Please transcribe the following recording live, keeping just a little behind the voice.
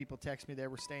People text me they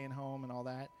were staying home and all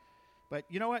that. But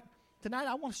you know what? Tonight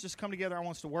I want us to just come together. I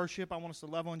want us to worship. I want us to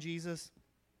love on Jesus.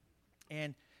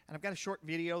 And I've got a short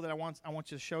video that I want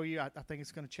you to show you. I think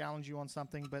it's going to challenge you on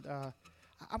something. But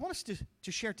I want us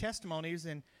to share testimonies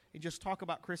and just talk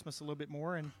about Christmas a little bit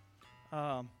more. And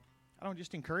I don't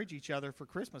just encourage each other for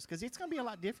Christmas because it's going to be a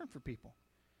lot different for people.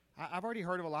 I've already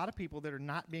heard of a lot of people that are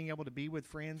not being able to be with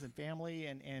friends and family,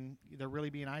 and they're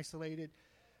really being isolated.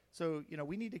 So,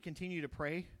 we need to continue to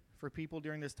pray for people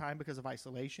during this time because of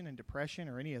isolation and depression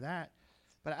or any of that.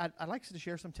 But I'd like to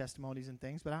share some testimonies and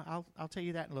things, but I'll tell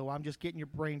you that in a little while. I'm just getting your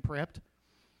brain prepped,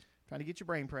 trying to get your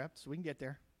brain prepped so we can get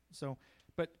there. So,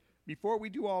 but before we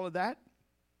do all of that,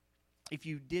 if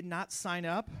you did not sign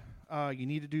up, you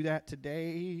need to do that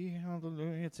today.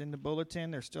 It's in the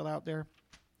bulletin. They're still out there.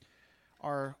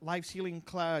 Our Life's Healing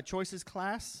Choices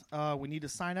class, we need to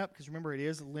sign up because remember, it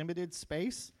is a limited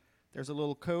space. There's a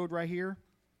little code right here.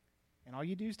 And all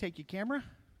you do is take your camera.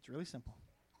 It's really simple.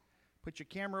 Put your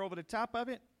camera over the top of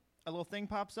it. A little thing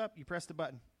pops up. You press the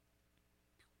button.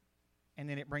 And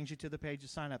then it brings you to the page to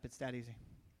sign up. It's that easy.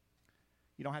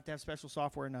 You don't have to have special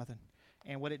software or nothing.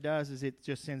 And what it does is it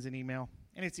just sends an email.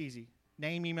 And it's easy.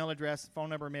 Name, email address, phone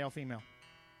number, male, female.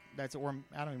 Or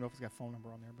I don't even know if it's got a phone number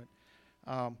on there.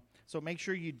 But so make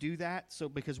sure you do that.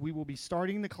 Because we will be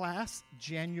starting the class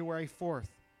January 4th.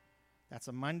 That's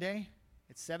a Monday.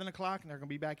 It's 7 o'clock, and they're going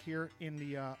to be back here in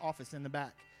the office in the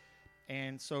back.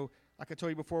 And so, like I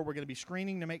told you before, we're going to be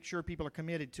screening to make sure people are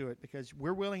committed to it because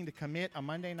we're willing to commit a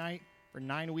Monday night for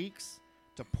 9 weeks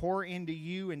to pour into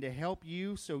you and to help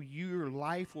you so your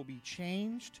life will be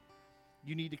changed.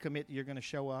 You need to commit that you're going to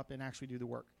show up and actually do the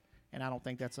work. And I don't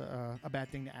think that's a bad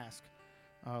thing to ask.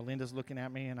 Linda's looking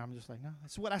at me, and I'm just like, no.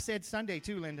 That's what I said Sunday,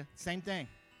 too, Linda. Same thing.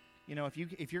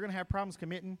 If you're going to have problems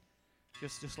committing,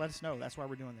 just let us know. That's why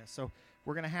we're doing this. So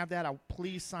we're going to have that.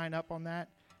 Please sign up on that,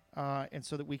 and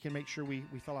so that we can make sure we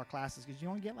fill our classes because you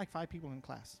only get like 5 people in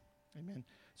class. Amen.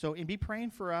 So and be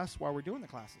praying for us while we're doing the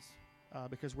classes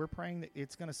because we're praying that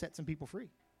it's going to set some people free.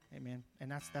 Amen.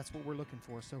 And that's what we're looking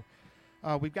for. So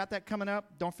we've got that coming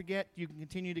up. Don't forget, you can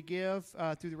continue to give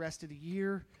through the rest of the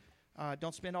year.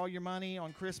 Don't spend all your money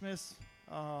on Christmas.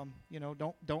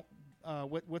 Don't.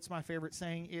 What's my favorite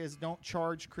saying is don't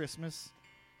charge Christmas.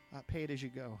 Pay it as you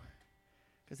go,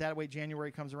 because that way January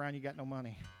comes around, you got no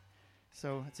money.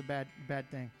 So it's a bad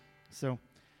thing. So,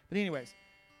 but anyways,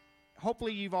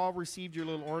 hopefully you've all received your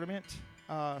little ornament.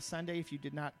 Sunday, if you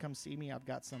did not come see me, I've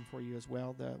got some for you as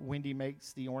well. Wendy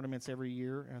makes the ornaments every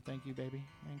year. Thank you, baby.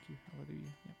 Thank you. Hallelujah.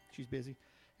 Yeah, she's busy,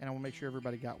 and I will make sure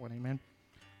everybody got one. Amen.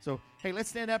 So, hey, let's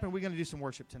stand up, and we're going to do some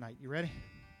worship tonight. You ready?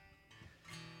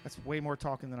 That's way more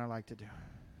talking than I like to do.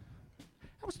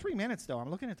 That was 3 minutes, though. I'm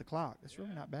looking at the clock. That's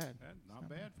really not bad. Not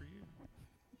bad for you.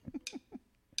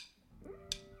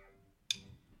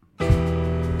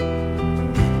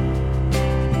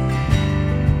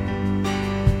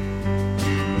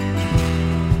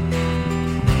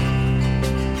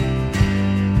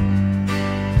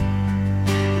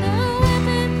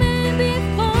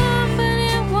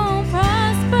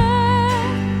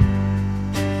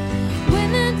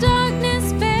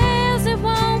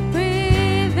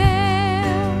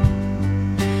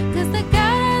 The God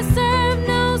I serve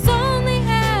knows only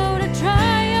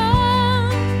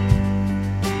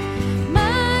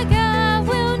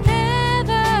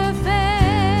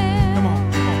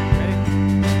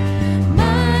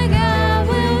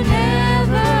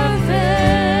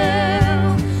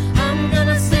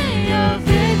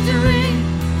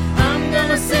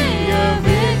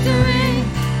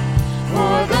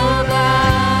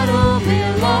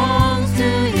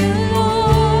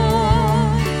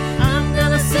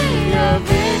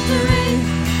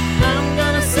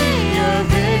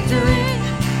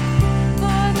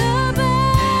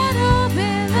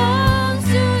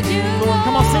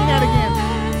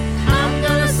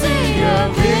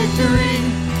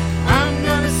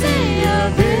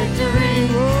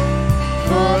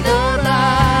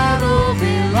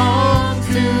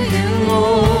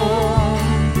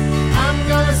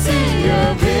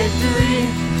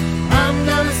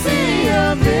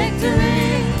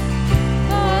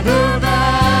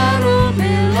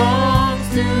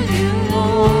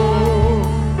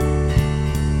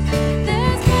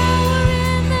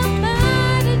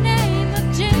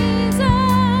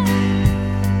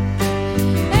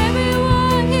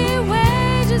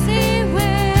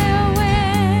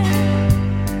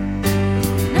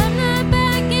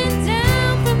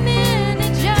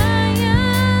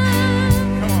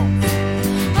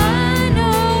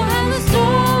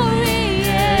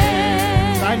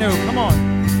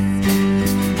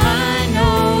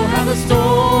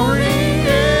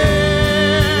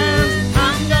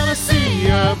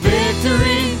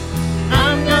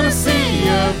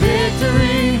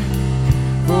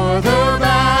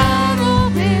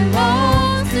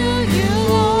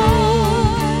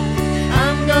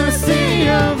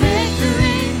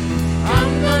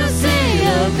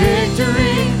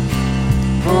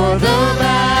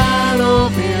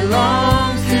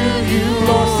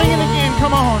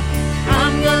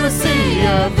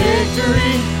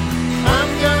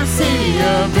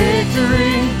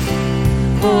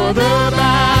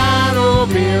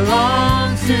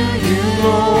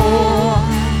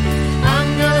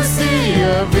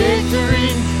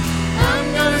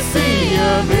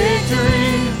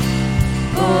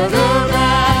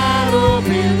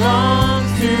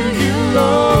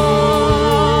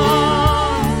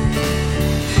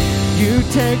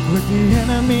what the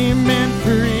enemy meant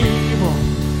for evil,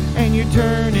 and you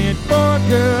turn it for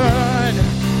good,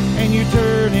 and you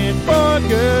turn it for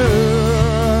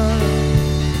good.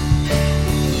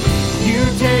 You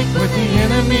take what the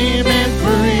enemy meant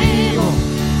for evil,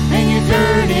 and you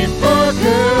turn it for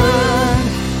good,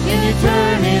 and you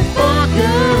turn it for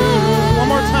good. One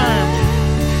more time.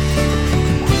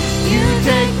 You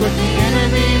take what the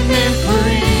enemy meant for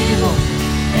evil,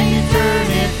 and you turn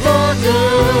it for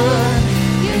good,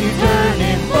 and you turn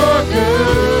it for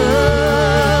good.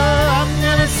 I'm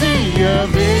gonna see a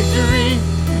victory.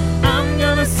 I'm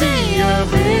gonna see a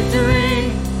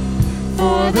victory.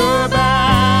 For the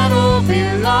battle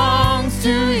belongs to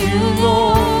you,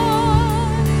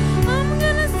 Lord. I'm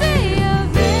gonna see a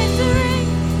victory.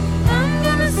 I'm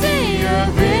gonna see a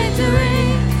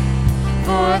victory.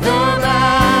 For the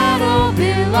battle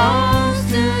belongs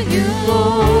to you,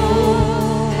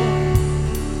 Lord.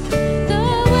 The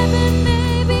weapon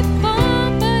may be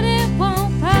formed, but it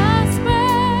won't prosper.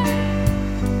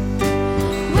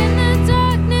 When the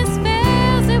darkness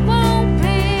fails, it won't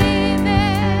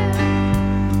prevail.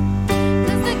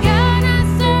 'Cause the God I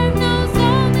serve knows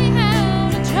only how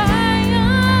to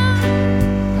triumph.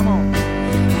 Come on.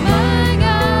 My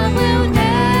God will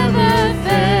never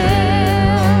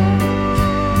fail.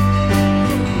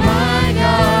 My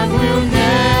God will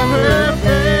never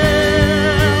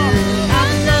fail.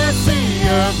 I'm gonna see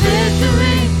a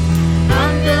victory.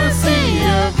 I'm gonna see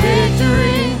a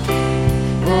victory.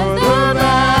 For the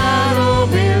battle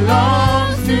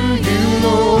belongs to you,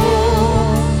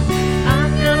 Lord.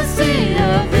 I'm gonna see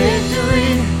a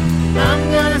victory. I'm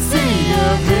gonna see a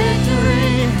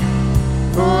victory.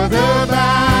 For the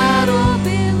battle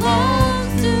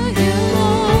belongs to you,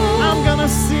 Lord. I'm gonna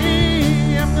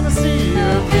see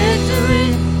a victory.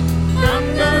 I'm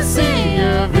gonna see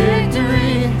a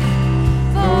victory.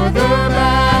 For the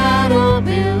battle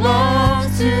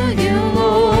belongs to you,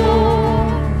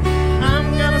 Lord. I'm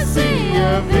gonna see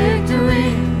a victory.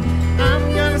 I'm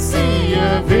gonna see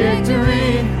a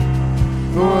victory.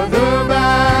 For the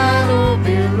battle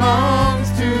belongs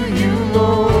to you,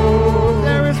 Lord.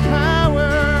 There is power.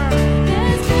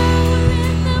 There's power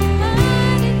in the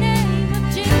mighty name of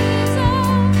Jesus.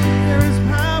 There is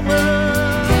power.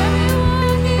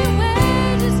 Everyone he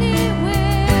wages, he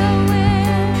will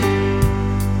win.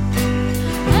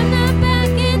 I'm not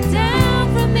backing down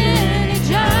from any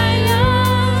giant.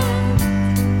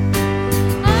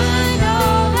 I know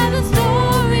how the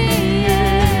story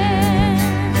ends.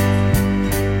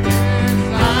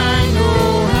 I know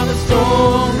how the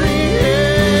story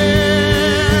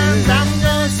ends. I'm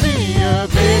gonna see a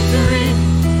victory.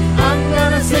 I'm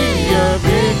gonna see a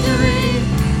victory.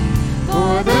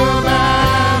 For the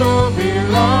battle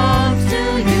belongs to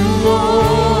you,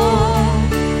 Lord.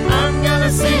 I'm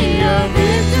gonna see a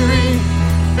victory.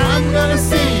 I'm gonna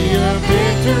see a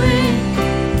victory.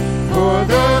 For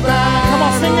the battle. Come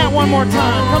on, sing that one more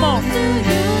time. Come on. To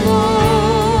you,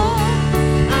 Lord.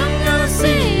 I'm gonna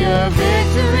see a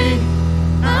victory.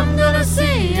 I'm gonna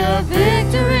see a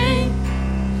victory.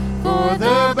 For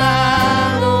the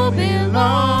battle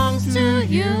belongs to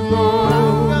you, Lord.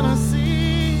 I'm gonna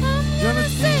see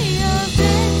a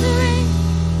victory.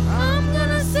 I'm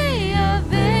gonna see a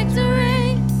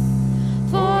victory.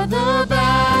 For the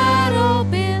battle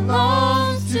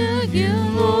belongs to you,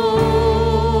 Lord.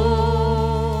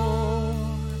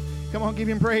 Come on, give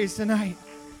him praise tonight.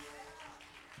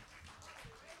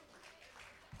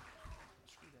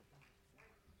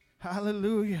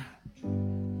 Hallelujah.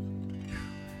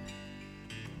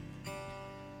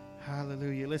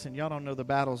 Hallelujah. Listen, y'all don't know the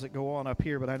battles that go on up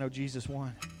here, but I know Jesus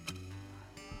won.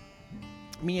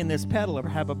 Me and this pedal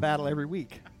have a battle every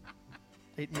week.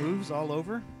 It moves all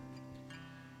over.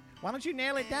 Why don't you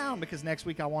nail it down? Because next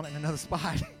week I want it in another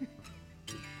spot.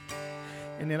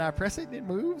 And then I press it and it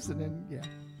moves, and then, yeah.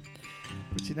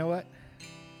 But you know what?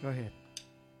 Go ahead.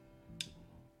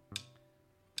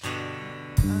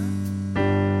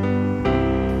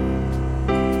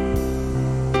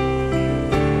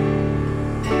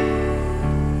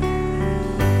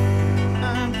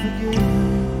 I'm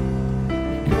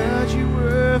forgiven because you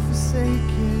were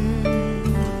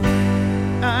forsaken.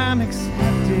 I'm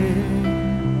accepted.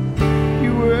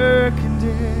 You were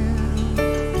condemned.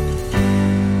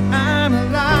 I'm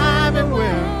alive and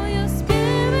well. Your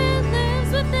spirit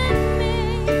lives within me.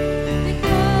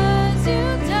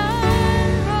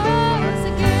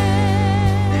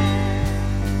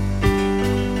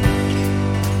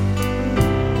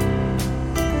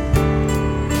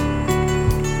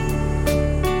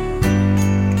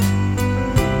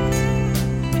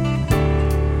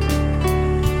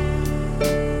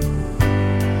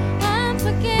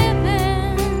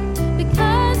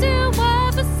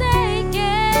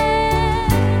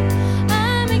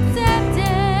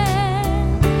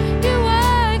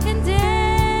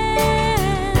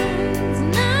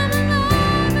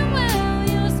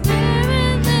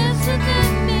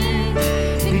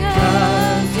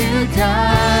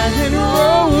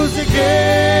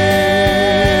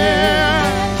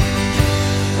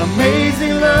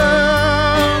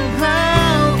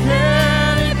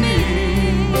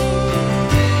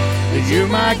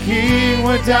 King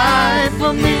would die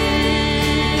for me.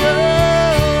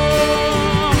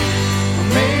 Oh,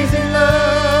 amazing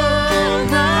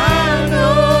love, I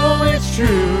know it's true.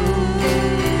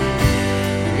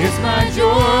 It's my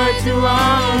joy to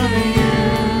honor you.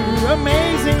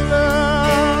 Amazing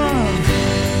love,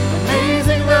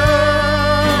 amazing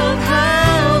love,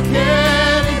 how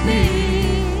can it be?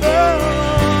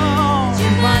 Oh,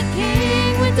 my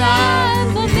King would die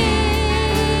for me.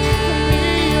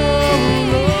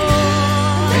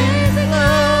 Amazing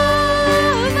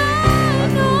love, I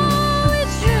know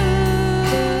it's true.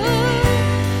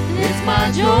 It's my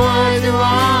joy to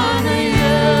honor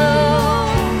you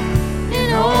in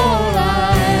all I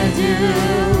do.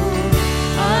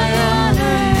 I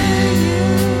honor you.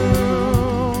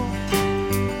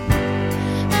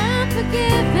 I'm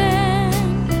forgiven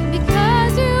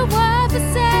because you were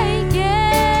forsaken.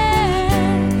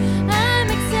 I'm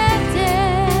accepted.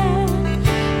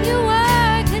 You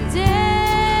were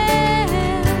condemned.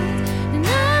 And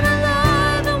I'm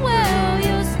alive and well.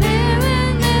 Your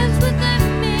spirit lives within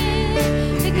me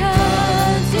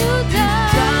because you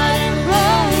died and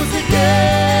rose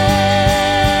again.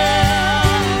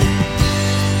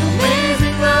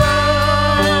 Amazing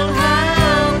love,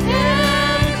 how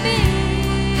can it be?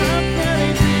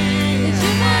 That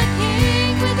you, my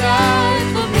King, would die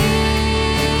for me.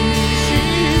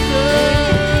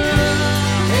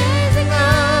 Amazing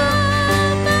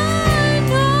love, I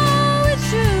know it's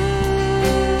true.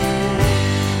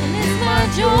 And it's my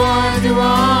joy to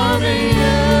honor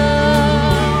you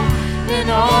in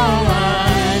all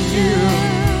I do.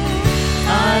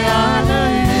 I honor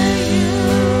you. You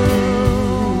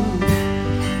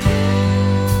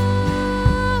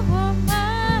are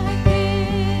my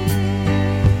King.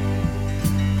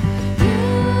 You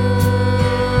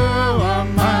are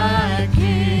my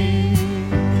King.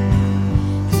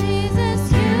 Jesus,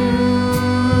 you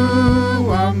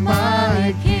are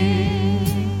my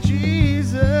King.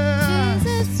 Jesus.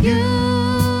 Jesus, you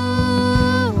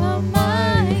are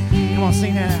my King. Come on,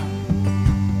 sing that out.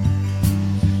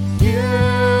 You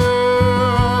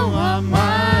are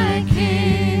my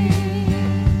King.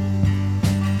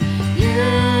 You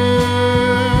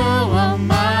are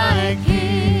my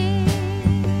King.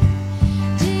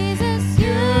 Jesus,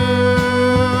 you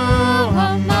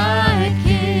are my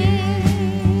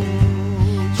King.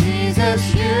 Jesus,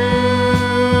 you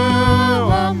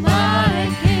are my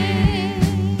King.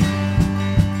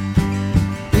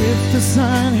 If the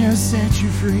Son has set you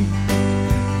free,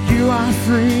 you are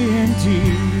free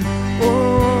indeed.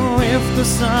 Oh, if the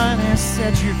Son has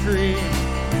set you free,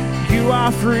 you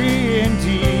are free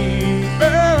indeed.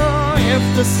 Oh, if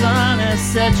the Son has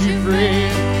set you free,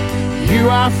 you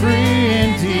are free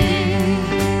indeed.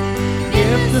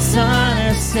 If the Son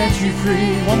has set you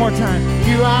free, one more time,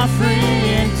 you are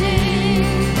free indeed.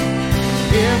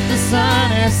 If the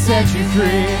Son has set you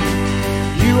free,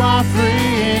 you are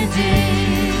free indeed.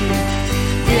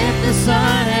 If the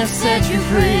Son has set you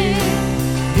free,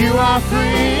 you are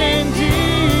free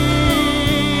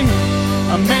indeed.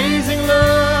 Amazing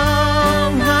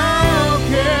love, how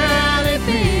can it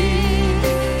be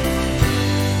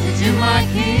that you, my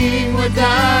King, would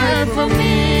die for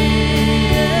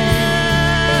me? Yeah.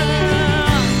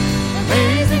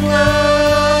 Amazing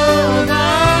love, I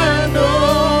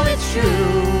know it's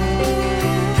true.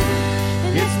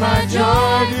 It's my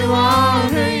joy to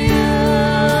honor you.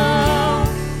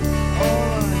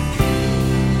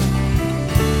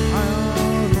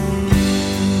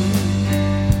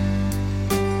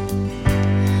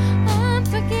 I'm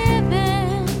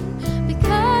forgiven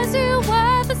because you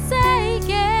were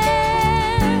forsaken.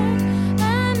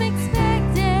 I'm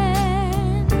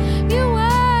expected. You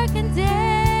were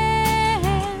condemned.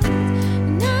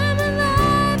 And I'm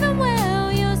alive and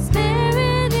well. Your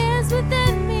spirit is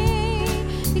within me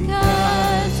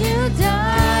because you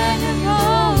died and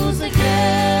rose again.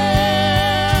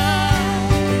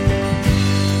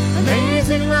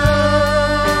 Amazing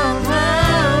love,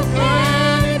 how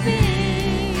can it be?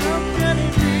 How can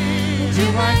it be? That you,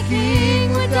 my King,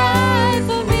 would die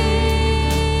for me.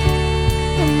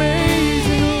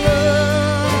 Amazing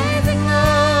love. Amazing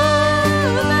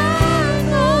love, I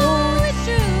know it's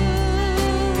true.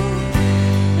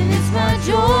 And it's my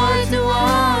joy to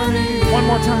honor you. One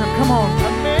more time, come on.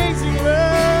 Amazing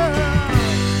love.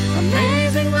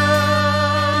 Amazing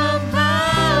love,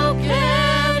 how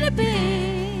can it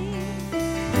be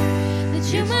that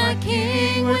you, my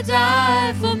King, would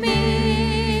die for me?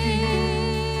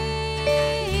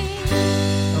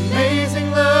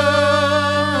 Amazing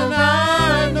love,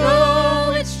 I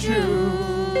know it's true.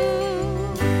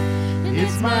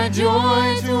 It's my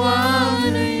joy to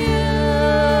honor you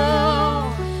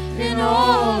in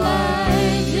all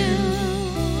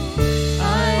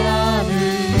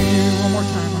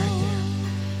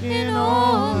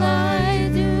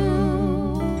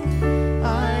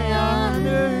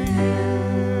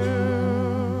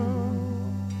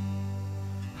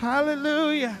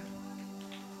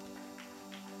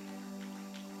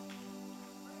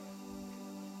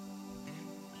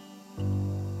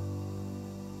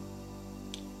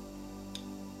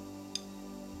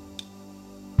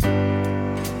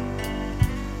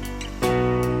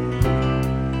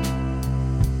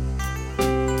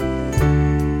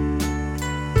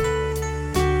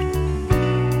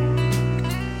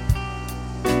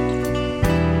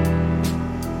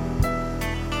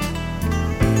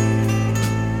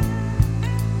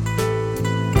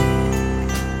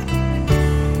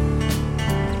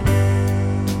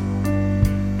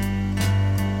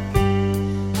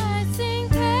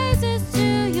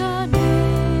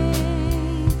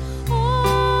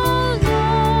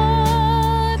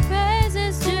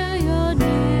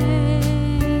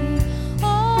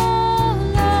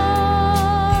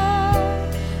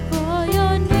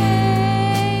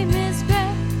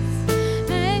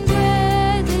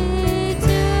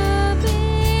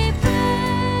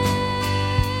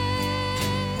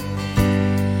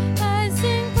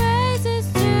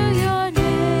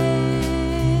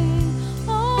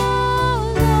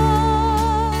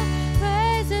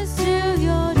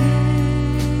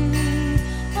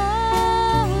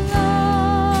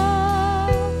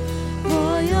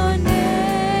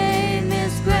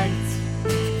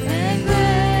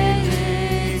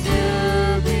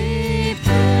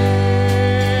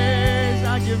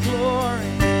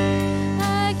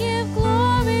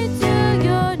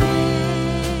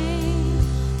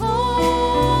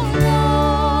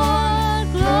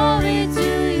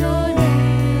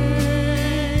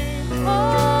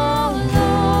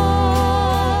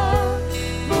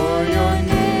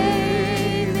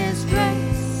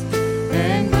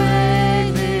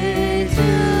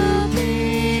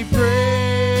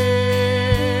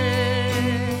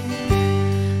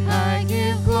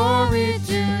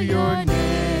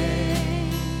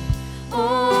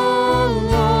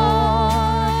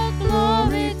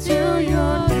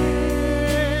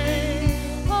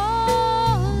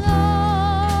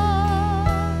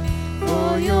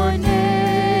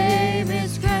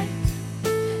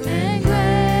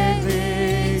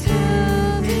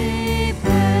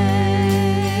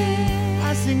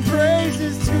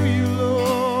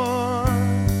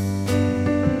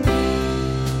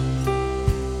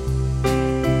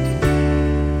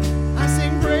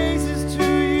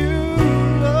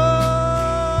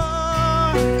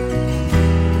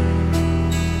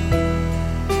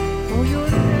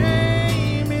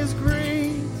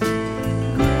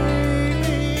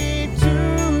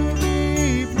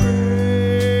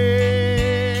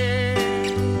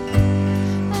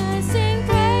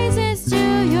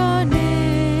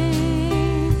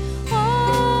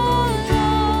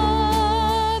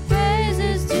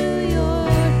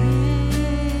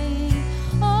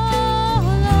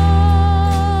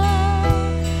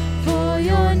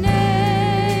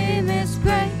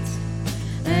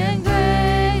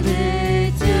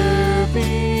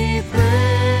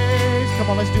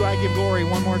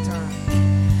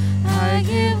I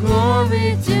give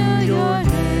glory to your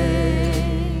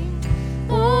name.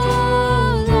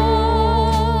 Oh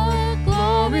Lord,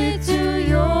 glory to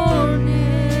your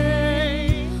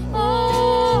name.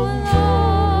 Oh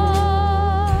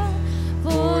Lord,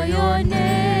 for your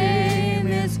name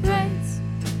is great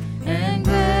and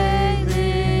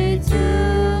greatly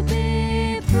to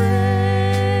be praised.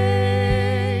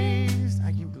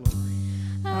 I give glory.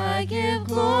 I give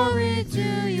glory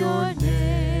to your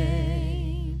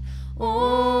name.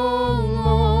 Oh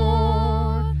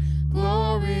Lord,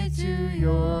 glory to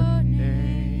your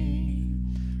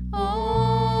name.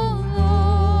 Oh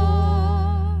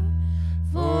Lord,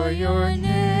 for your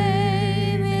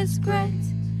name is great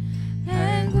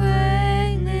and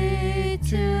greatly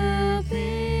to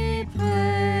be praised.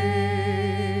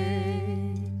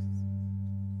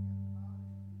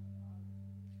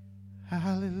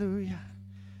 Hallelujah.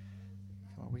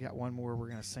 Well, we got one more we're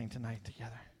going to sing tonight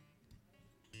together.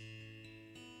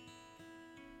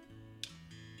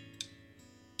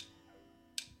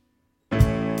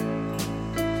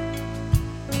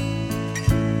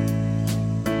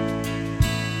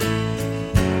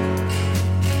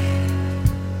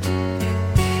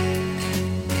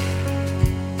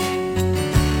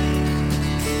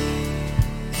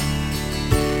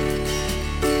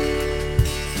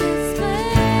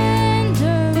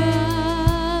 Splendor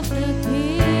of the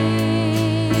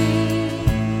King,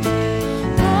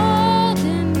 clothed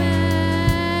in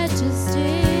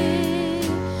majesty,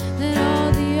 let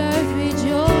all the earth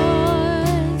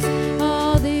rejoice,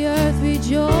 all the earth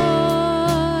rejoice.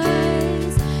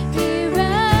 He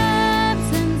wraps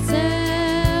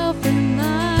himself in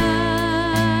light,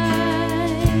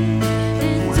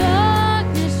 and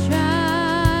darkness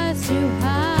tries to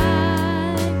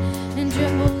hide, and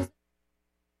trembles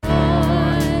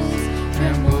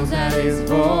at his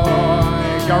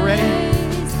voice. Y'all ready?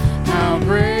 How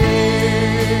great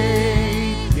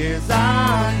is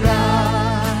our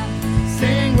God?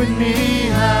 Sing with me.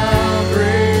 How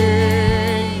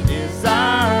great is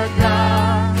our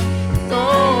God?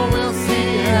 Oh, we'll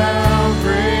see how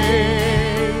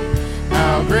great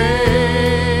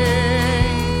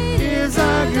is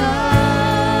our God.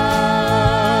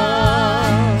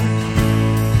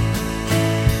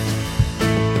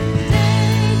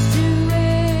 Age to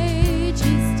age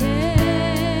he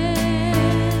stands,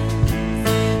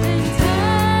 and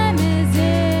time is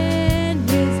in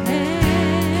his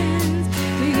hands.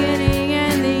 Beginning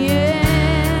and the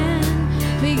end,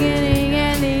 beginning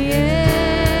and the end.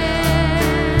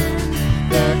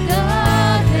 The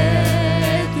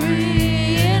Godhead,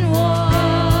 three in one.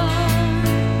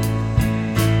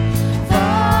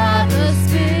 Father,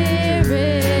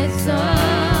 Spirit,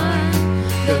 Son,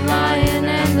 the Lion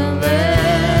and the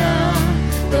Lamb,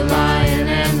 the Lion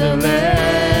and the Lamb.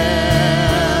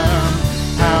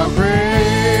 How great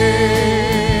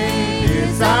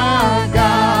is our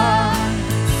God?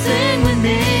 Sing with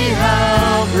me,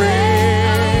 how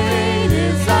great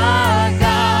is our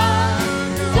God?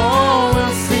 Oh,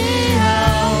 we'll see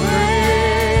how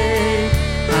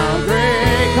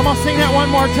great. Come on, sing that one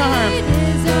more time.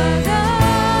 Is our God.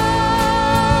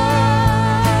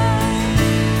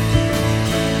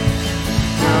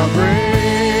 How great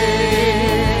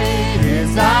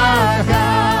is our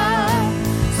God?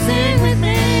 Sing with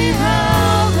me,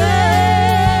 how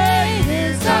great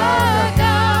is our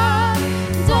God?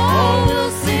 Oh,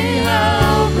 we'll see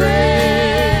how great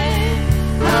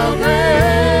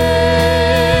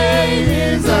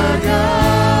is our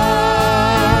God.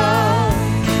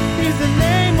 He's the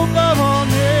name above all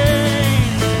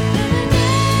names. The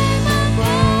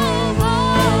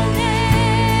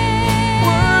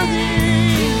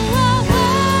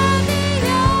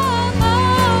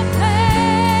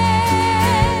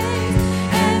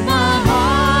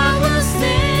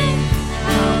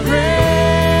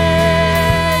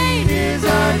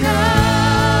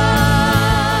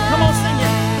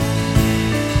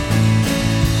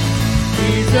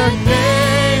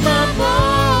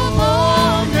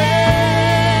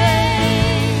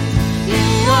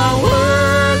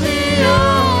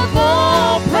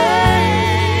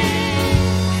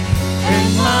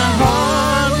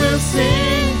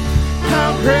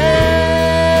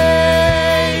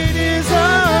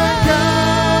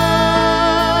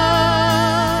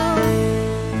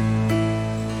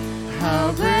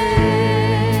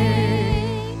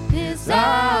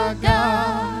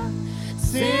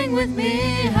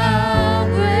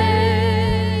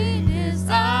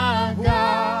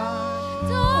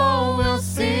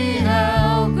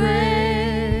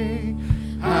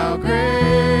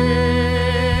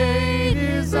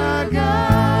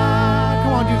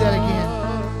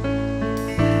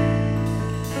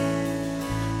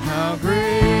How great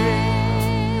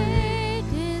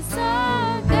is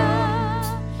our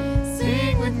God.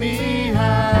 Sing with me,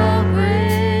 how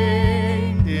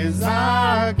great is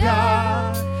our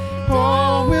God.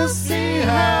 Oh, we'll see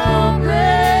how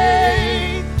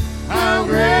great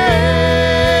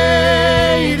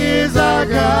is our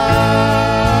God.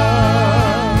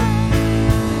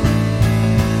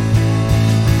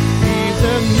 He's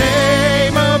the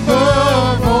name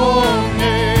above all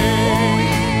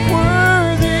names.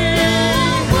 Worthy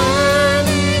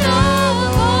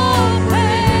of all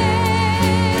praise.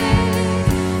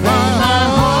 My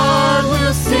heart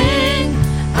will sing,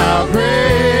 how great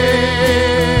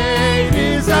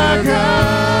is our God.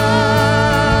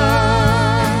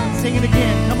 Sing it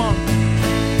again, come on.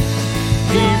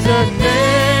 He's the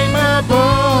name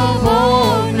above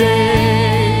all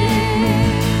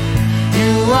names.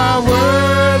 You are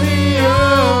worthy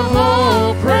of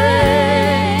all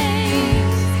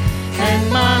praise,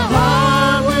 and my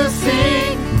heart will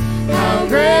sing, how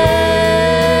great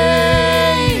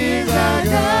is our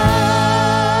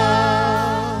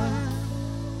God.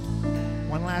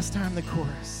 One last time, the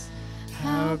chorus.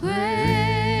 How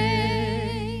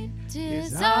great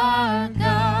is our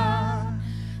God.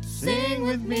 Sing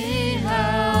with me,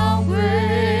 how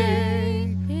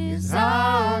great is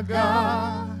our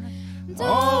God.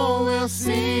 Oh, we'll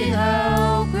see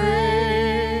how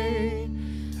great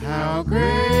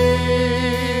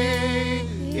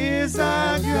is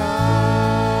our God.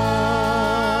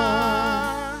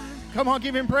 Come on,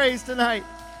 give him praise tonight.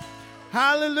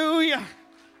 Hallelujah.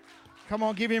 Come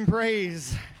on, give him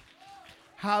praise.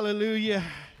 Hallelujah.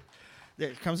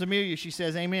 There comes Amelia. She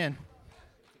says, amen.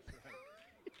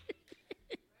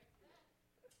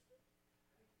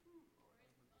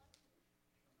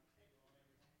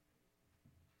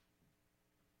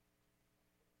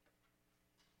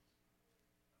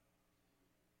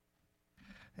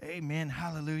 Amen.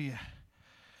 Hallelujah.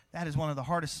 That is one of the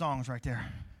hardest songs right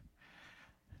there.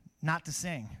 Not to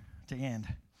sing, to end.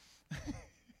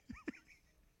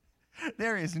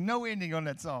 There is no ending on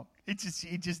that song. It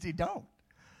don't.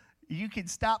 You can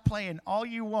stop playing all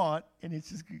you want, and it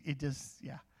just,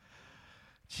 yeah.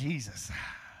 Jesus.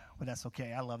 But that's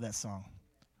okay. I love that song.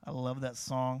 I love that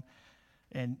song.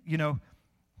 And,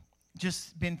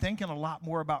 just been thinking a lot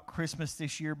more about Christmas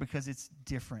this year because it's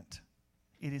different.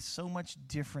 It is so much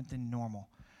different than normal.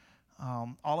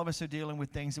 All of us are dealing with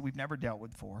things that we've never dealt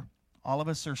with before. All of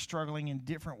us are struggling in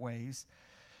different ways.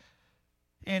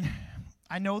 And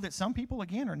I know that some people,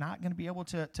 again, are not going to be able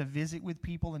to visit with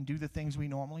people and do the things we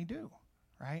normally do,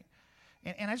 right?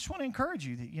 And I just want to encourage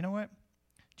you that, you know what?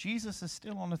 Jesus is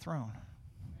still on the throne.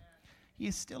 He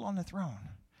is still on the throne.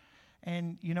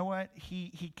 And you know what?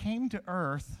 He came to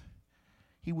earth.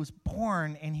 He was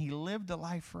born, and he lived a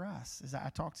life for us. As I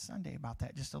talked Sunday about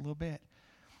that just a little bit.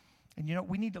 And,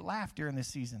 we need to laugh during this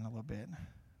season a little bit.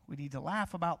 We need to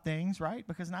laugh about things, right?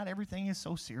 Because not everything is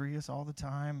so serious all the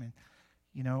time. And,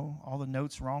 all the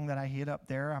notes wrong that I hit up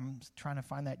there. I'm trying to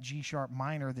find that G-sharp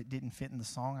minor that didn't fit in the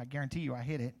song. I guarantee you I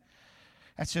hit it.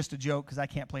 That's just a joke because I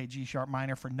can't play a G-sharp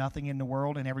minor for nothing in the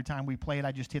world. And every time we play it,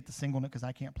 I just hit the single note because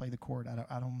I can't play the chord.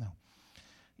 I don't know.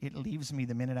 It leaves me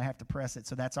the minute I have to press it.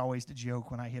 So that's always the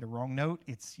joke when I hit a wrong note.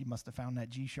 It's you must have found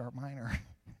that G-sharp minor.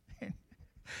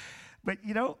 But,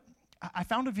 I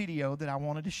found a video that I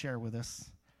wanted to share with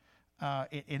us.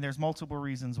 And there's multiple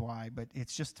reasons why, but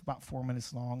it's just about 4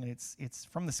 minutes long. It's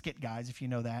from the Skit Guys, if you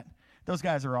know that. Those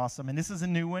guys are awesome. And this is a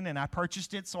new one, and I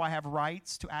purchased it, so I have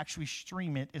rights to actually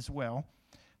stream it as well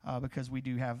because we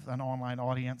do have an online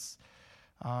audience.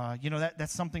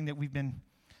 That's something that we've been...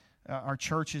 our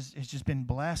church has just been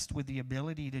blessed with the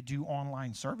ability to do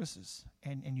online services.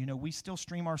 And we still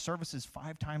stream our services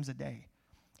 5 times a day.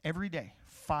 Every day,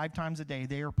 5 times a day,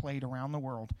 they are played around the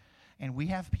world. And we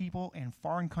have people in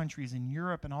foreign countries, in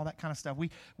Europe and all that kind of stuff.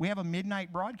 We have a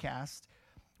midnight broadcast.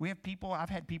 We have people,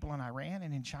 I've had people in Iran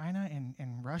and in China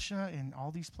and Russia and all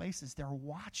these places. They're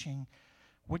watching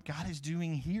what God is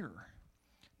doing here.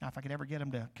 Now, if I could ever get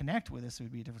them to connect with us, it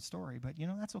would be a different story. But,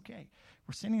 that's okay.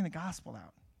 We're sending the gospel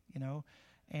out.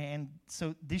 And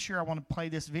so this year I want to play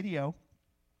this video,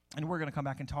 and we're going to come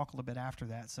back and talk a little bit after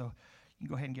that. So you can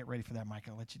go ahead and get ready for that, Mike.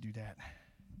 I'll let you do that.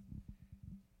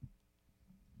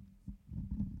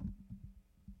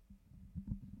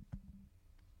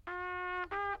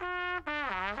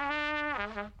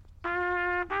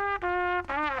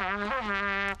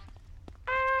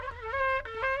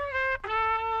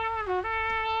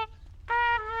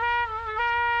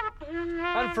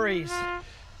 Unfreeze.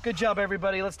 Good job,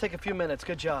 everybody. Let's take a few minutes.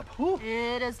 Good job. Whew.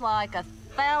 It is like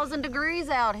 1,000 degrees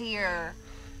out here.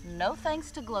 No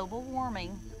thanks to global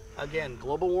warming. Again,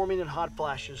 global warming and hot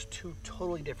flashes, two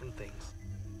totally different things.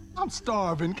 I'm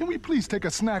starving. Can we please take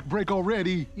a snack break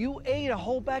already? You ate a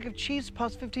whole bag of cheese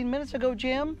puffs 15 minutes ago,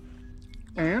 Jim.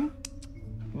 And?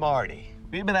 Marty,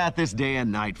 we've been at this day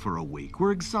and night for a week.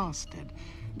 We're exhausted.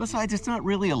 Besides, it's not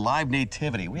really a live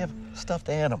nativity. We have stuffed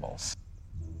animals.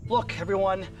 Look,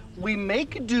 everyone, we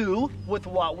make do with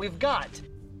what we've got.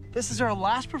 This is our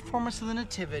last performance of the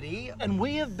Nativity, and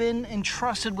we have been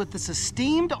entrusted with this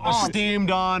esteemed honor.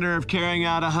 Esteemed honor of carrying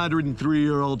out a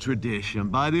 103-year-old tradition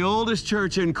by the oldest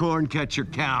church in Corncatcher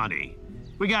County.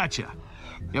 We got you.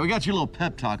 Yeah, we got your little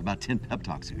pep talk about 10 pep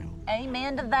talks ago.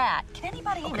 Amen to that. Can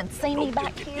anybody even see me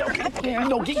back here? Okay,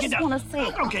 no, get just down. want to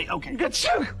see. Okay. Get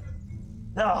you.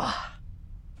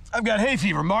 I've got hay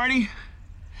fever, Marty.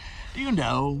 Do you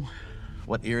know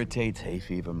what irritates hay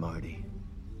fever, Marty?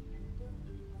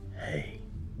 Hay.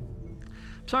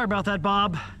 Sorry about that,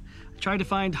 Bob. I tried to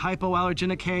find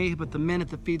hypoallergenic hay, but the men at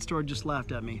the feed store just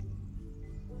laughed at me.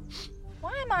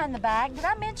 Why am I in the bag? Did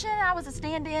I mention I was a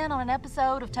stand-in on an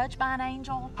episode of Touched by an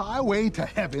Angel? Highway to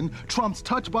Heaven trumps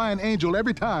Touched by an Angel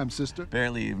every time, sister.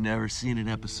 Apparently you've never seen an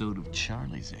episode of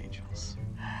Charlie's Angels.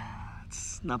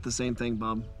 It's not the same thing,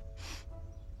 Bob.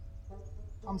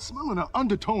 I'm smelling an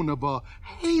undertone of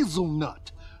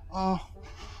hazelnut.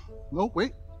 No,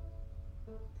 wait.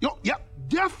 Yep,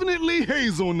 definitely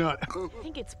hazelnut. I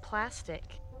think it's plastic.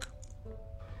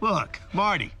 Look,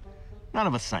 Marty, none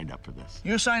of us signed up for this.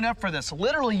 You signed up for this.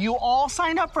 Literally, you all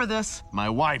signed up for this. My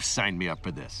wife signed me up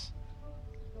for this.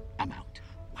 I'm out.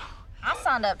 I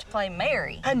signed up to play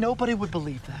Mary. And nobody would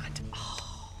believe that.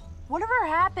 Whatever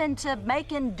happened to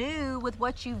making do with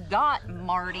what you've got,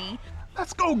 Marty?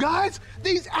 Let's go, guys.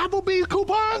 These Applebee's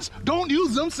coupons don't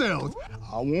use themselves.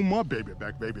 I want my baby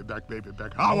back, baby back, baby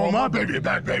back. I want my baby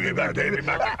back, baby back, baby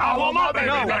back. I want my baby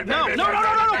back, No. baby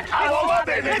back. I want my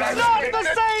baby back. It's not the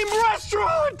same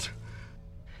restaurant!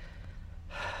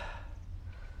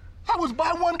 I was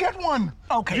buy one, get one.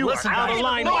 Okay, You listen, are out guys. of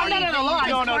line, No, Marty. I'm not out of line.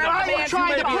 No. I'm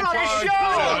trying to put on a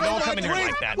show. Don't come in here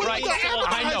like that, right?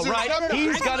 I know, right?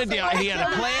 He's got a deal. He had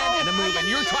a plan and a move, and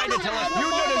you're trying to tell us you're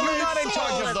not in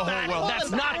charge of the whole world.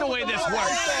 That's not the way this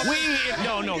works.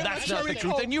 No, that's not the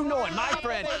truth, and you know it. My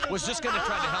friend was just going to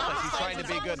try to help us. He's trying to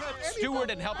be a good steward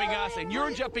and helping us, and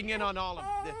you're jumping in on all of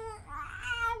this.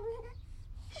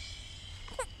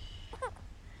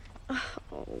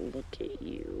 Oh, look at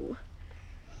you.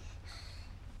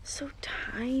 So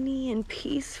tiny and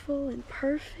peaceful and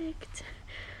perfect.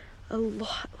 A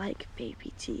lot like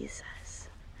baby Jesus.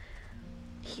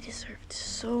 He deserved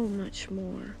so much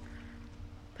more.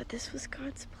 But this was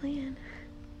God's plan.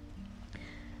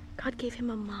 God gave him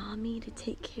a mommy to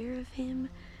take care of him.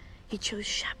 He chose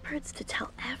shepherds to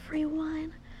tell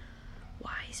everyone.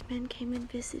 Wise men came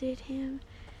and visited him.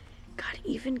 God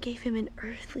even gave him an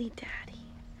earthly daddy.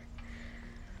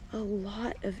 A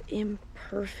lot of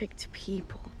imperfect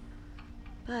people.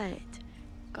 But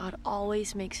God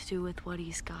always makes do with what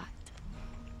he's got.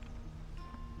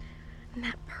 And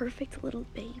that perfect little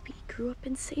baby grew up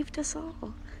and saved us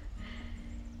all.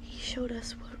 He showed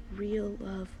us what real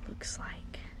love looks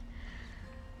like.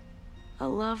 A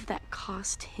love that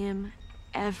cost him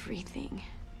everything.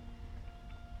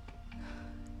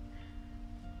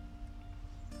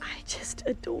 I just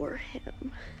adore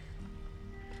him.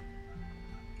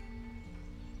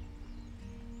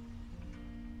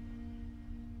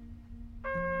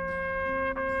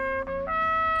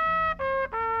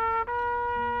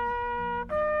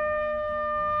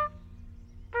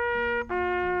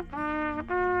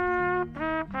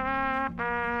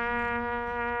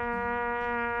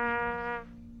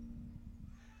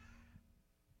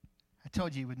 I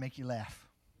told you it would make you laugh.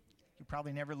 You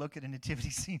probably never look at a nativity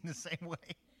scene the same way.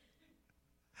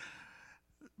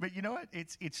 But you know what?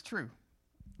 It's true.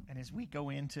 And as we go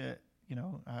into,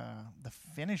 the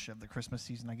finish of the Christmas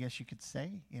season, I guess you could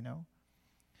say,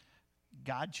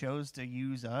 God chose to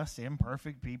use us,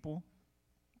 imperfect people,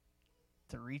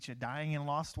 to reach a dying and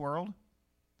lost world.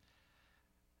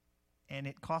 And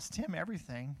it cost him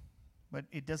everything, but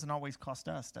it doesn't always cost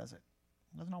us, does it?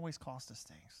 It doesn't always cost us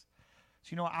things.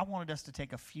 So, I wanted us to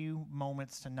take a few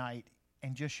moments tonight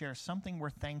and just share something we're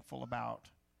thankful about.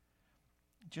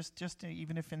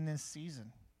 Even if in this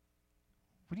season.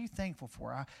 What are you thankful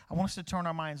for? I want us to turn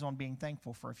our minds on being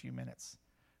thankful for a few minutes.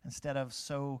 Instead of,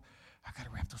 I got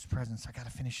to wrap those presents. I got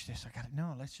to finish this.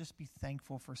 No, let's just be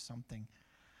thankful for something.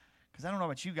 Because I don't know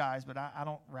about you guys, but I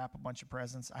don't wrap a bunch of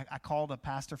presents. I called a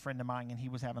pastor friend of mine, and he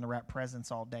was having to wrap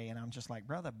presents all day. And I'm just like,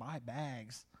 brother, buy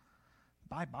bags.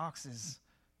 Buy boxes.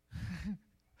 He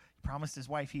promised his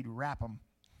wife he'd wrap them.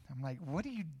 I'm like, what are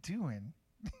you doing?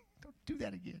 Don't do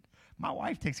that again. My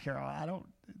wife takes care of it.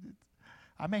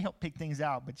 I may help pick things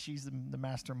out, but she's the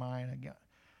mastermind.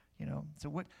 You know, so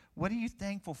what are you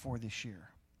thankful for this year?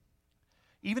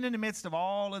 Even in the midst of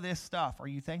all of this stuff, are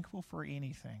you thankful for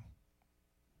anything?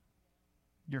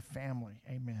 Your family,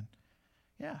 amen.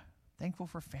 Yeah, thankful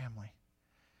for family.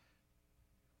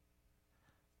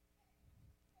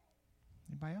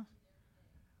 Anybody else?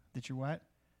 That you're what?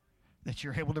 That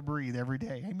you're able to breathe every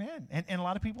day, amen. And a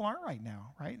lot of people aren't right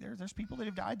now, right? There's people that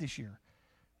have died this year,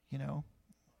 you know.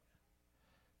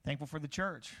 Thankful for the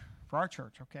church, for our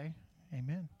church, okay?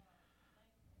 Amen.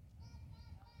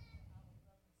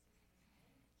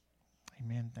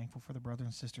 Amen. Thankful for the brothers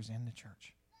and sisters in the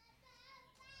church.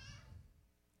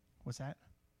 What's that?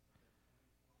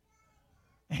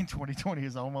 And 2020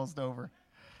 is almost over.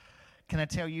 Can I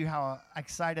tell you how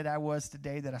excited I was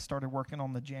today that I started working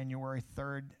on the January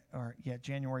 3rd,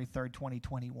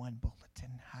 2021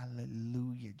 bulletin.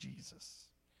 Hallelujah, Jesus.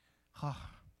 Oh.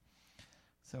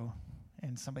 So,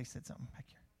 and somebody said something back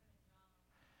here.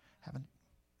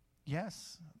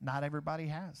 Yes, not everybody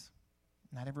has.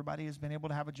 Not everybody has been able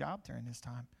to have a job during this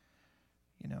time.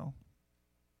 You know.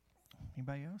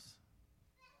 Anybody else?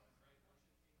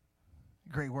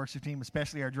 Great worship team,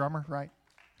 especially our drummer, right?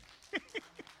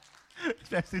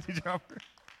 Especially the drummer.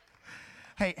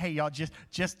 Hey, y'all, just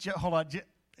hold on.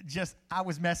 Just, I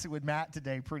was messing with Matt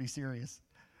today, pretty serious.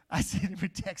 I sent him a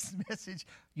text message.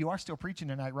 You are still preaching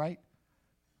tonight, right?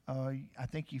 I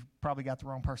think you probably got the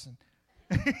wrong person.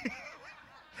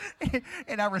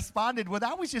 And I responded with,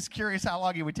 I was just curious how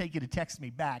long it would take you to text me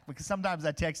back, because sometimes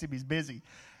I text him, he's busy.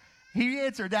 He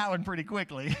answered that one pretty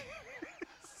quickly.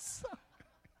 So,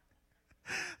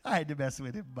 I had to mess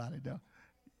with him about it, though.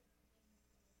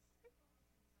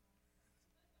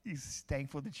 He's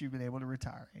thankful that you've been able to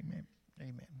retire. Amen.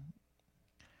 Amen.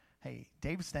 Hey,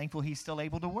 David's thankful he's still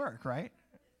able to work, right?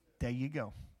 There you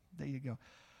go. There you go.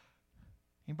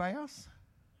 Anybody else?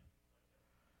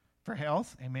 For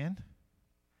health, amen.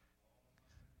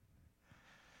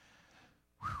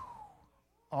 Whew.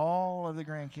 All of the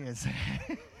grandkids.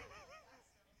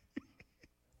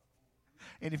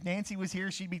 And if Nancy was here,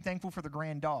 she'd be thankful for the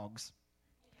grand dogs.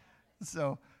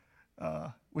 So,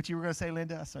 what you were going to say,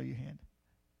 Linda? I saw your hand.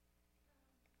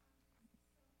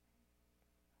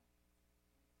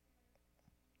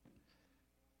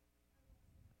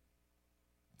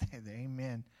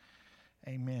 Amen.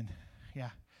 Amen. Yeah.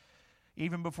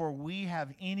 Even before we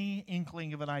have any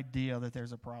inkling of an idea that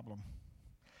there's a problem.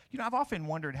 You know, I've often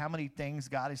wondered how many things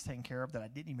God has taken care of that I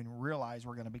didn't even realize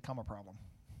were going to become a problem.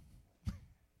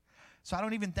 So I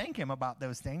don't even thank him about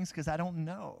those things because I don't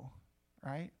know,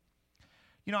 right?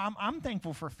 You know, I'm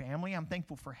thankful for family. I'm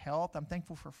thankful for health. I'm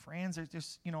thankful for friends. There's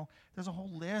just, you know, there's a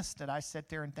whole list that I sit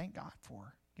there and thank God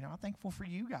for. You know, I'm thankful for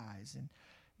you guys. And,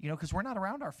 you know, because we're not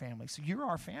around our family. So you're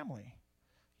our family.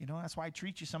 You know, that's why I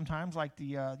treat you sometimes like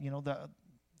the,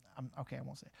 okay, I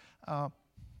won't say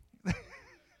it.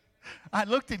 I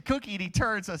looked at Cookie and he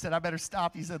turned, so I said, I better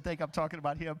stop. He said, think I'm talking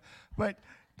about him. But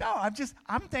no,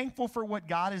 I'm thankful for what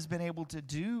God has been able to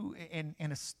do and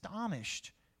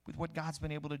astonished with what God's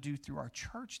been able to do through our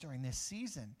church during this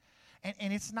season.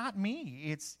 And it's not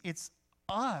me. It's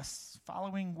us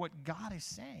following what God is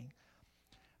saying.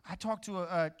 I talked to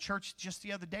a church just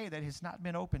the other day that has not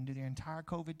been open to the entire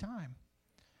COVID time.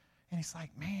 And it's like,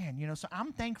 man, you know, so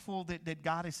I'm thankful that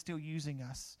God is still using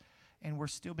us and we're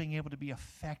still being able to be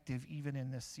effective even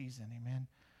in this season. Amen.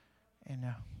 And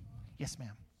yes,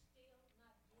 ma'am.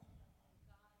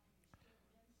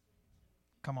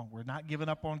 Come on, we're not giving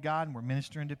up on God and we're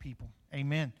ministering to people.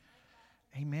 Amen.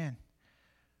 Amen.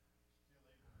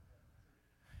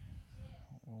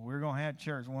 Well, we're going to have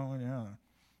church one way or the other.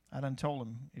 I done told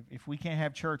him, if we can't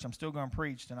have church, I'm still going to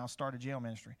preach, then I'll start a jail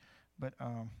ministry. But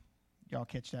y'all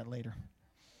catch that later.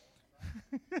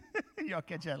 Y'all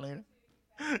catch that later.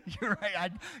 You're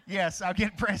right. Yes, I'll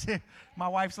get president. My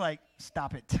wife's like,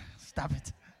 stop it. Stop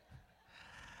it.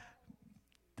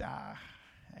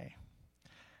 Hey,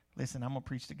 listen, I'm going to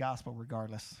preach the gospel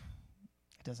regardless.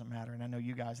 It doesn't matter. And I know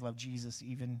you guys love Jesus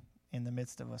even in the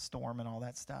midst of a storm and all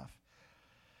that stuff.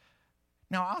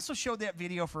 Now, I also showed that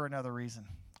video for another reason.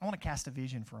 I want to cast a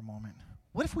vision for a moment.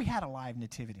 What if we had a live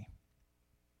nativity?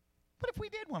 What if we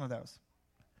did one of those?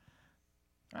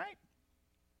 All right?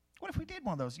 What if we did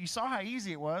one of those? You saw how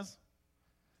easy it was.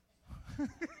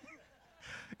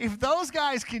 If those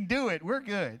guys can do it, we're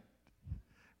good.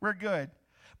 We're good.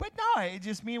 But no, it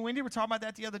just me and Wendy were talking about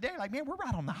that the other day. Like, man, we're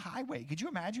right on the highway. Could you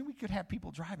imagine we could have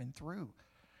people driving through?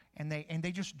 And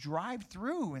they just drive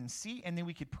through and see, and then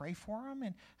we could pray for them.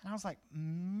 And I was like,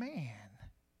 man,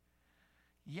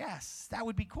 yes, that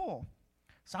would be cool.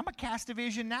 So I'm going to cast a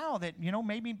vision now that,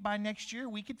 maybe by next year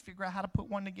we could figure out how to put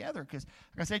one together. Because,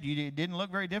 like I said, it didn't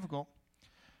look very difficult.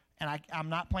 And I'm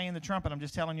not playing the trumpet. I'm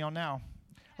just telling y'all now.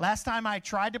 Last time I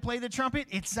tried to play the trumpet,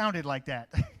 it sounded like that.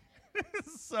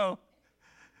 So,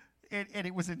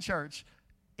 it was in church.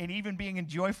 And even being in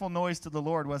joyful noise to the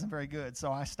Lord wasn't very good.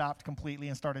 So I stopped completely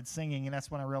and started singing, and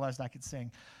that's when I realized I could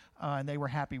sing. And they were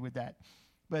happy with that.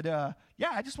 But,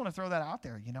 I just want to throw that out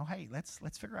there. Hey, let's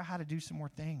figure out how to do some more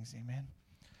things. Amen.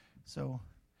 So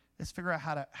let's figure out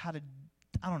how to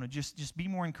I don't know, just be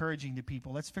more encouraging to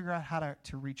people. Let's figure out how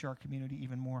to reach our community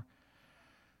even more.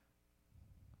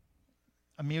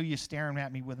 Amelia's staring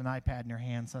at me with an iPad in her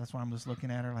hand, so that's why I'm just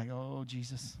looking at her like, oh,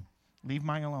 Jesus, leave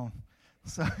mine alone.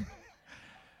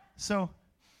 So,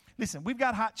 listen, we've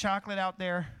got hot chocolate out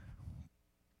there,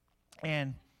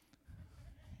 and,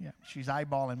 yeah, she's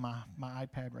eyeballing my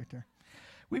iPad right there.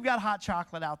 We've got hot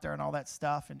chocolate out there and all that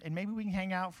stuff, and maybe we can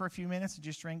hang out for a few minutes and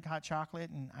just drink hot chocolate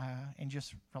and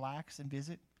just relax and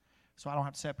visit, so I don't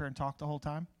have to sit up here and talk the whole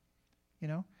time,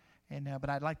 But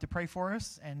I'd like to pray for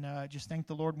us and just thank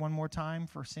the Lord one more time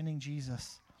for sending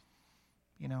Jesus.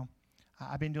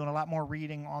 I've been doing a lot more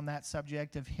reading on that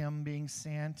subject of him being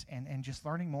sent and just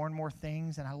learning more and more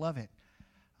things, and I love it.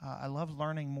 I love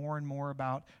learning more and more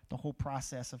about the whole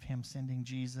process of him sending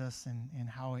Jesus and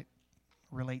how it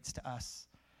relates to us,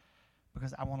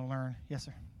 because I want to learn. Yes,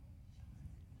 sir.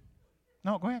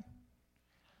 No, go ahead.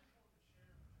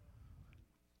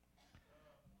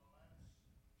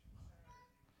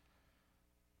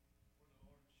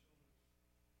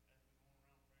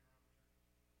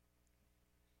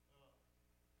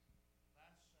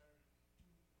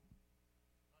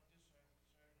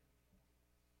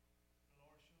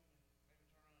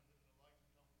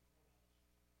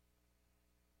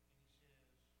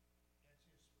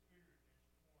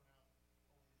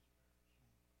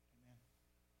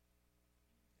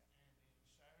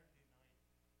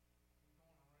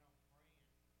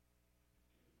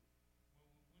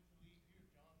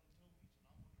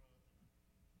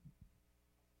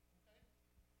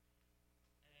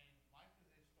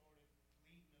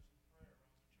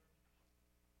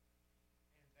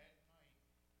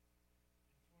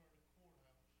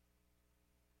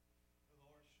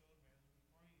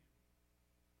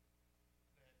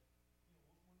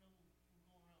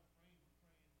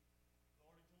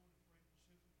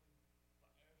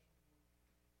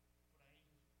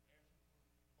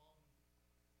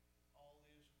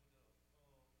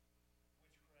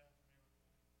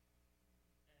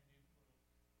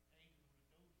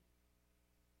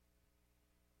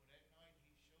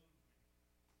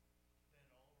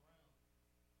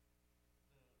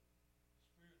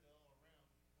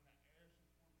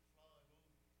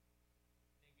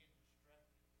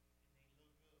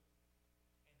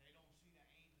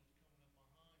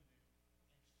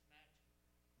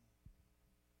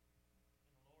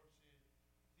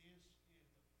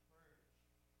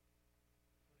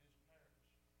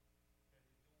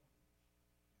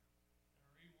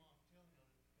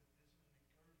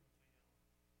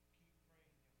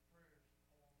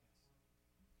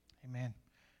 Amen.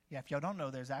 Yeah, if y'all don't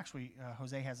know, there's actually,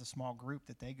 Jose has a small group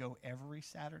that they go every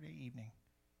Saturday evening,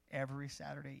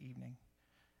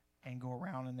 and go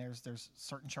around, and there's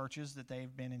certain churches that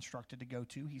they've been instructed to go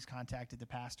to. He's contacted the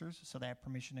pastors, so they have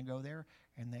permission to go there,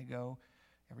 and they go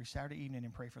every Saturday evening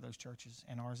and pray for those churches,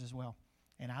 and ours as well.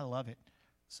 And I love it.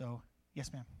 So,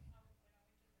 yes, ma'am.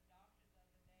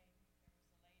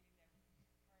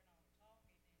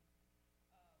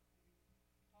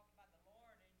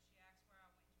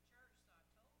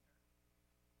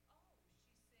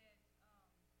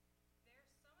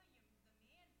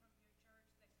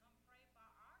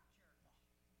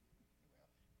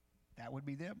 That would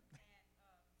be them. So I said, well, yeah. And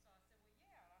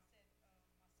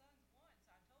I said, my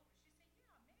son's one. So I told her. She said, yeah,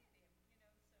 I met him.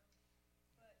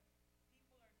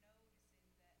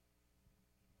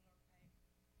 But people are noticing that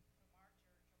people are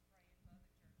praying from our church or praying for other churches. And it's not for the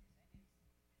recognition, but because it's behind the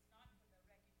scenes. But it just so happens she went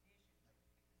there and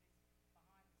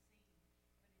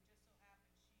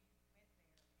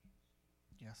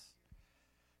she. Yes.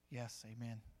 Yes,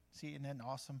 amen. See, isn't that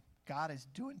awesome? God is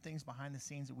doing things behind the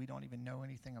scenes that we don't even know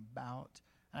anything about.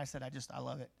 And I said, I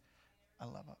love it. I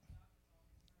love it.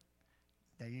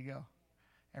 There you go.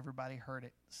 Everybody heard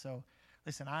it. So,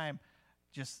 listen, I'm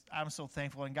so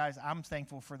thankful. And, guys, I'm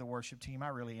thankful for the worship team. I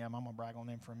really am. I'm going to brag on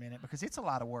them for a minute because it's a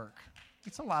lot of work.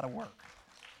 It's a lot of work.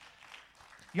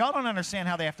 Y'all don't understand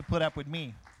how they have to put up with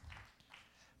me.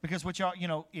 Because what y'all,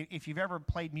 if you've ever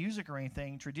played music or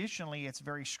anything, traditionally it's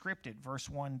very scripted. Verse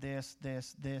 1, this.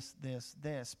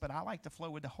 But I like to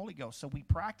flow with the Holy Ghost. So we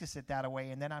practice it that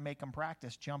way, and then I make them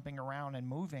practice jumping around and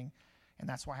moving. And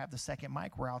that's why I have the second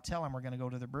mic where I'll tell them we're going to go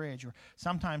to the bridge. Or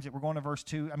sometimes if we're going to verse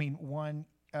 2, one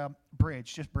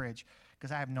bridge, just bridge,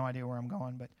 because I have no idea where I'm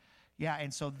going. But yeah,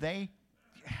 and so they,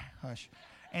 hush.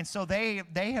 And so they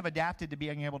have adapted to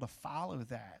being able to follow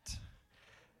that.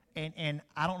 And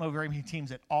I don't know very many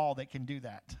teams at all that can do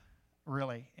that,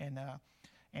 really.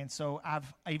 And so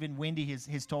even Wendy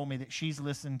has told me that she's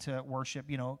listened to worship,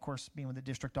 of course, being with the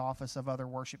district office of other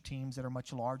worship teams that are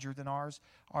much larger than ours.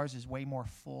 Ours is way more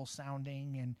full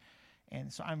sounding.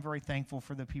 And so I'm very thankful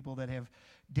for the people that have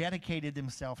dedicated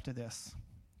themselves to this.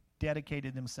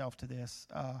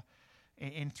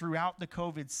 And throughout the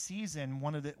COVID season,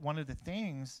 one of the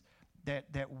things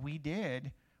that we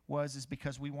did is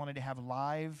because we wanted to have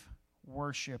live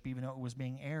worship, even though it was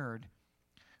being aired.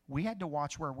 We had to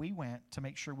watch where we went to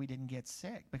make sure we didn't get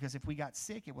sick, because if we got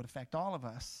sick, it would affect all of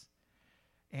us.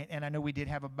 And I know we did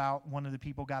have about one of the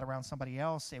people got around somebody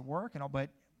else at work and all, but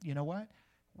you know what?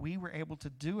 We were able to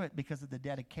do it because of the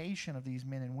dedication of these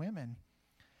men and women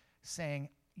saying,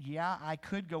 yeah, I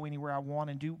could go anywhere I want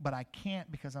to do, but I can't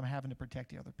because I'm having to protect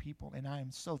the other people. And I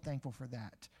am so thankful for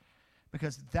that,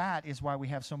 because that is why we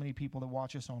have so many people that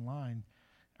watch us online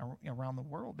around the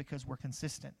world, because we're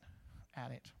consistent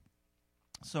at it.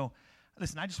 So,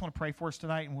 listen, I just want to pray for us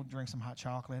tonight, and we'll drink some hot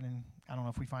chocolate, and I don't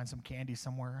know if we find some candy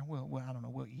somewhere. I don't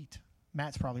know. We'll eat.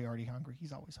 Matt's probably already hungry.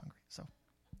 He's always hungry. So,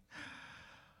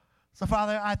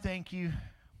 Father, I thank you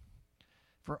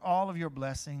for all of your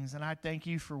blessings, and I thank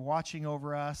you for watching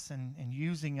over us and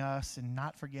using us and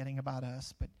not forgetting about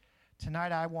us. But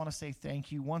tonight I want to say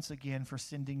thank you once again for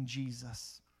sending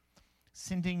Jesus,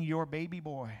 sending your baby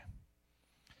boy.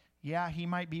 Yeah, he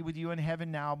might be with you in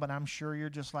heaven now, but I'm sure you're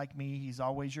just like me. He's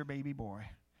always your baby boy.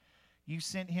 You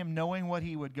sent him knowing what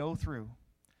he would go through.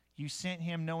 You sent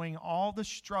him knowing all the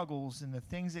struggles and the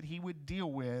things that he would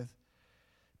deal with,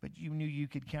 but you knew you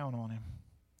could count on him,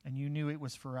 and you knew it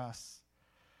was for us.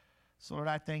 So, Lord,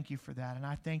 I thank you for that, and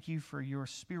I thank you for your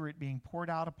Spirit being poured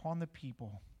out upon the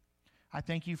people. I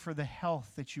thank you for the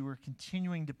health that you are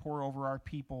continuing to pour over our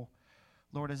people.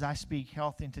 Lord, as I speak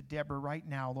health into Deborah right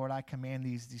now, Lord, I command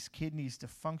these kidneys to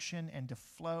function and to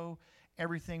flow.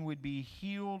 Everything would be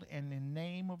healed in the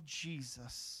name of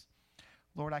Jesus.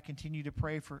 Lord, I continue to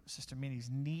pray for Sister Minnie's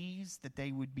knees, that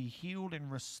they would be healed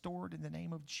and restored in the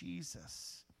name of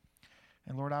Jesus.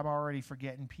 And Lord, I'm already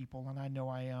forgetting people, and I know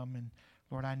I am. And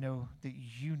Lord, I know that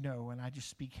you know, and I just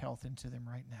speak health into them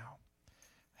right now.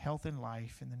 Health and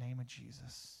life in the name of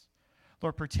Jesus.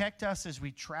 Lord, protect us as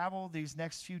we travel these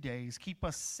next few days. Keep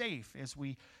us safe as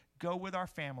we go with our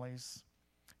families.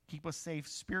 Keep us safe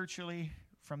spiritually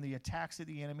from the attacks of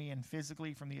the enemy, and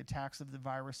physically from the attacks of the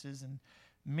viruses, and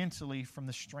mentally from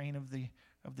the strain of the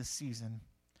season.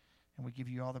 And we give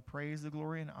you all the praise, the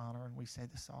glory, and honor, and we say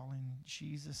this all in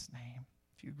Jesus' name.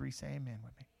 If you agree, say amen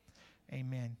with me.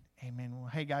 Amen. Amen. Well,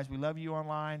 hey, guys, we love you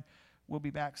online. We'll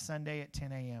be back Sunday at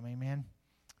 10 a.m. Amen.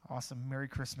 Awesome. Merry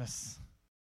Christmas.